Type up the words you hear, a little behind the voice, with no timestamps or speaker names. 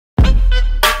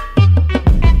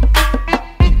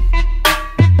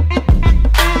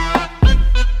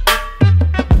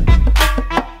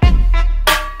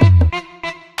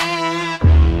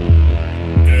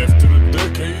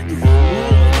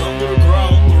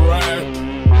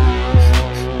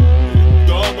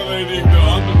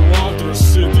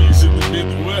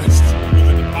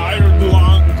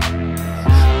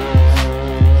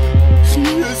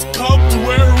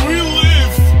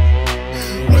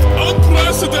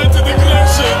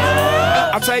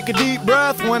take a deep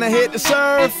breath when I hit the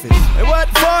surface. And what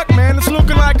the fuck, man, it's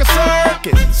looking like a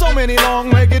circus. So many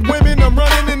long-legged women, I'm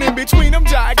running, and in between them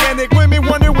gigantic women,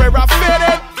 wonder where I fit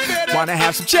it. Wanna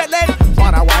have some chitlen?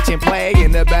 Wanna watch him play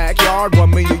in the backyard?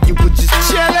 One me you would just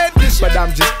chillin', but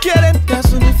I'm just kidding.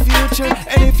 That's in the future.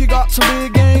 And if you got some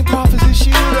big game, Prof is a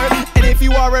shooter. And if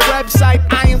you are a website,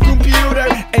 I am computer.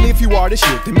 And if you are the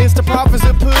shit, then Mr. Prof is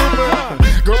a pooper.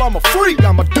 Girl, I'm a freak,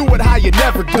 I'ma do it how you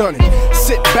never done it.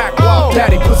 Sit back while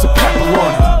daddy puts a pepper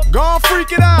on it. Gon'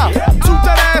 freak it out, toot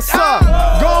that ass up.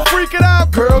 Gon' freak it out,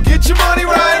 girl, get your money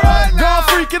right. Gon'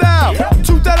 freak it out,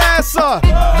 toot that ass up.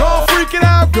 Gon' freak it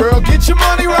out, girl, get your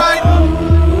money right.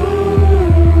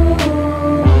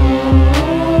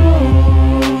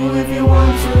 If you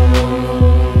want to,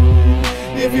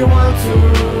 if you want to,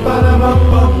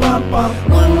 ba-da-bum-bum-bum-bum.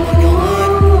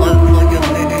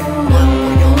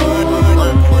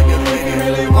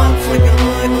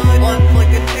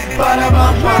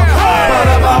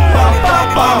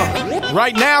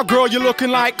 Right now, girl, you're looking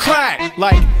like crack.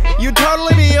 Like, you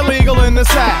totally be illegal in the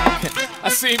sack. I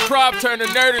seen Prof turn a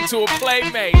nerd into a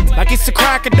playmate. Like it's the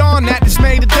crack of dawn that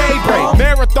dismayed the daybreak.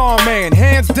 Marathon man,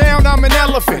 hands down, I'm an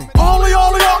elephant. Ollie,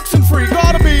 oxen free,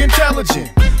 gotta be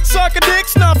intelligent. Suck a dick,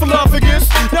 snuffleupagus.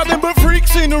 Nothing but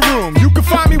freaks in the room. You can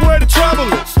find me where the trouble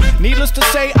is. Needless to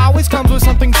say, always comes with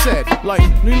something said. Like,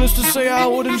 needless to say, I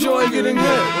would enjoy getting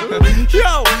hit.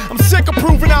 Yo, I'm sick of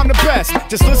proving I'm the best.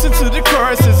 Just listen to the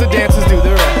choruses, the dancers do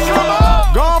the rest.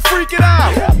 Gon' freak it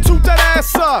out, toot that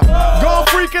ass up. Gon'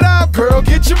 freak it out, girl,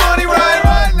 get your money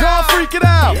right. Gon' freak it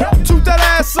out, toot that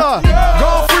ass up.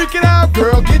 Gon' freak it out,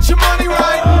 girl, get your money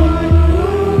right.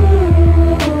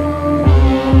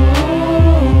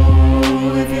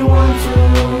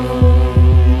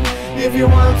 If you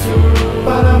want to,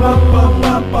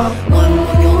 ba-da-bum-bum-bum-bum. One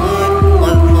for your hood,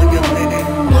 one for your minute,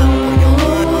 one for your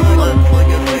hood, one for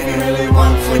your minute. If you really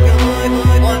want to, one for your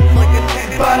hood, one for your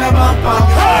minute. Ba-da-bum-bum,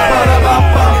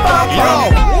 ba-da-bum-bum-bum. Yo,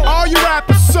 all you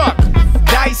rappers suck.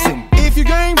 Dyson, if your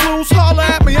game blues, holla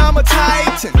at me, I'm a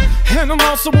titan. And I'm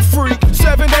also a freak,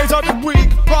 7 days out the week.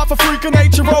 Prof a freak of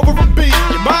nature over a beat.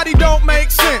 Your body don't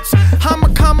make sense. I'm a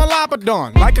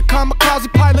Kamalabadon, like a kamikaze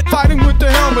pilot fighting with the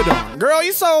helmet on. Girl,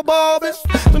 you so bulbous,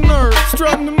 the nerd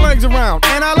strutting them legs around.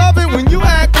 And I love it when you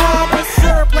act pompous.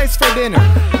 You're a place for dinner.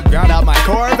 Got out my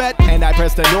Corvette and I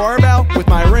pressed the doorbell with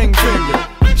my ring finger.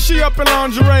 She up in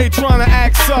lingerie trying to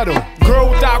act subtle. Girl,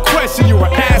 without question, you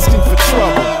were asking for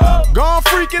trouble. Gon'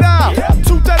 freak it out,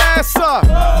 toot that ass up.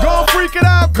 Gon' freak it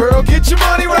out, girl, get your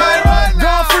money right.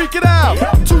 Gon' freak it out,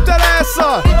 toot that ass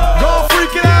up. Gon'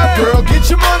 freak it out, girl, get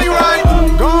your money right.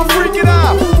 Gon' freak it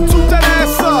out, toot that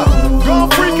ass up. Gon'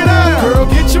 freak it out, girl,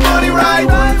 get your money right.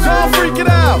 Gon' freak it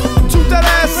out, toot that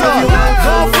ass up.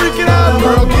 Gon' freak it out,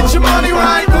 girl, get your money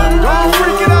right.